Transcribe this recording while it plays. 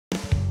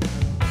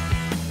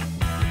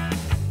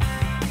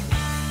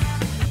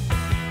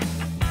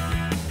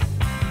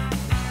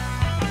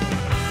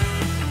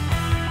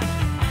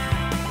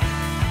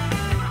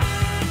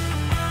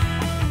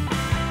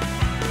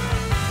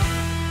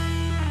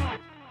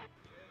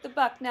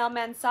Bucknell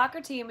men's soccer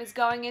team is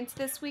going into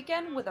this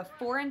weekend with a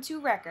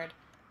 4-2 record.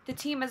 The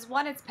team has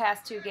won its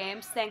past 2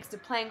 games thanks to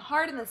playing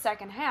hard in the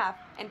second half,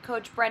 and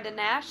Coach Brendan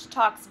Nash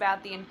talks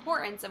about the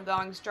importance of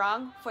going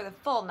strong for the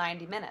full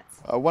 90 minutes.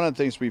 One of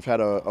the things, we've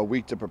had a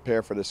week to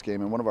prepare for this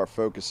game, and one of our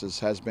focuses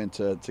has been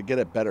to get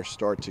a better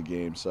start to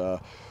games.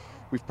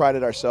 We've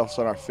prided ourselves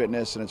on our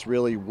fitness, and it's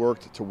really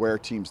worked to wear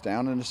teams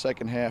down in the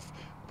second half,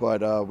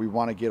 but we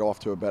want to get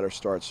off to a better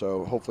start,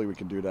 so hopefully we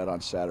can do that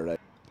on Saturday.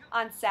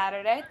 On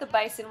Saturday, the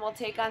Bison will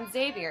take on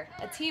Xavier,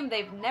 a team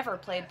they've never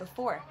played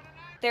before.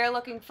 They're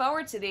looking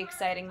forward to the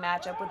exciting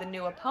matchup with a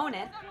new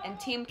opponent, and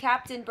team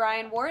captain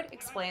Brian Ward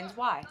explains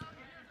why.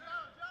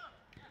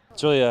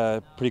 It's really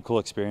a pretty cool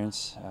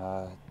experience.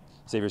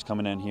 Xavier's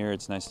coming in here.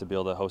 It's nice to be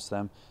able to host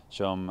them,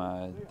 show them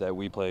that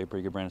we play a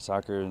pretty good brand of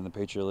soccer in the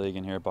Patriot League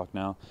and here at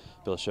Bucknell,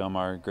 be able to show them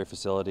our great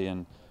facility,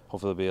 and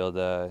hopefully be able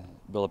to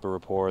build up a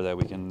rapport that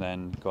we can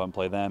then go out and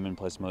play them and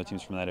play some other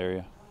teams from that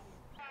area.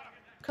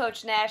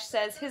 Coach Nash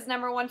says his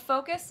 #1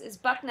 focus is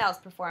Bucknell's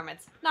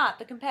performance, not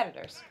the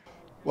competitors.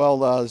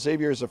 Well,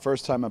 Xavier is a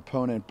first-time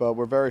opponent, but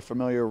we're very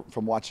familiar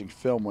from watching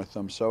film with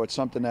them, so it's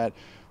something that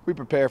we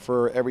prepare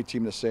for every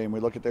team the same.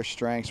 We look at their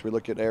strengths, we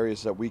look at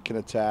areas that we can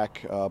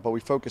attack, but we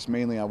focus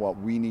mainly on what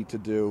we need to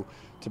do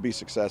to be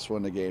successful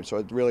in the game. So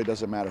it really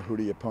doesn't matter who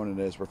the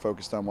opponent is. We're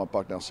focused on what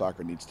Bucknell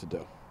soccer needs to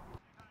do.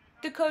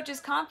 The coach is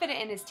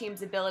confident in his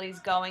team's abilities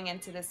going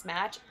into this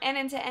match and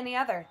into any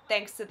other,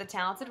 thanks to the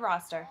talented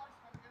roster.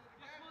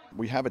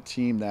 We have a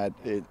team that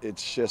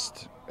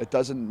it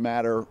doesn't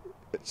matter.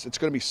 It's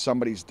going to be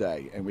somebody's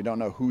day, and we don't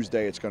know whose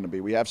day it's going to be.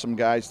 We have some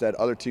guys that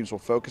other teams will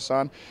focus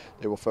on.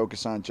 They will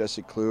focus on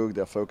Jesse Klug.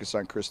 They'll focus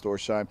on Chris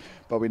Dorsheim.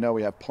 But we know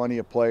we have plenty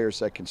of players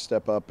that can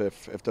step up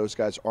if those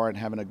guys aren't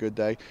having a good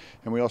day.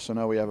 And we also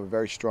know we have a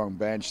very strong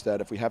bench that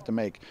if we have to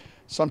make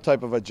some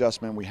type of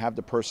adjustment, we have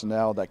the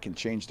personnel that can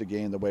change the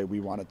game the way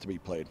we want it to be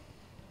played.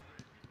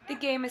 The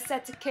game is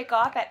set to kick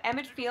off at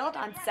Emmett Field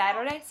on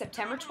Saturday,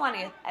 September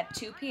 20th at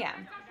 2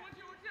 p.m.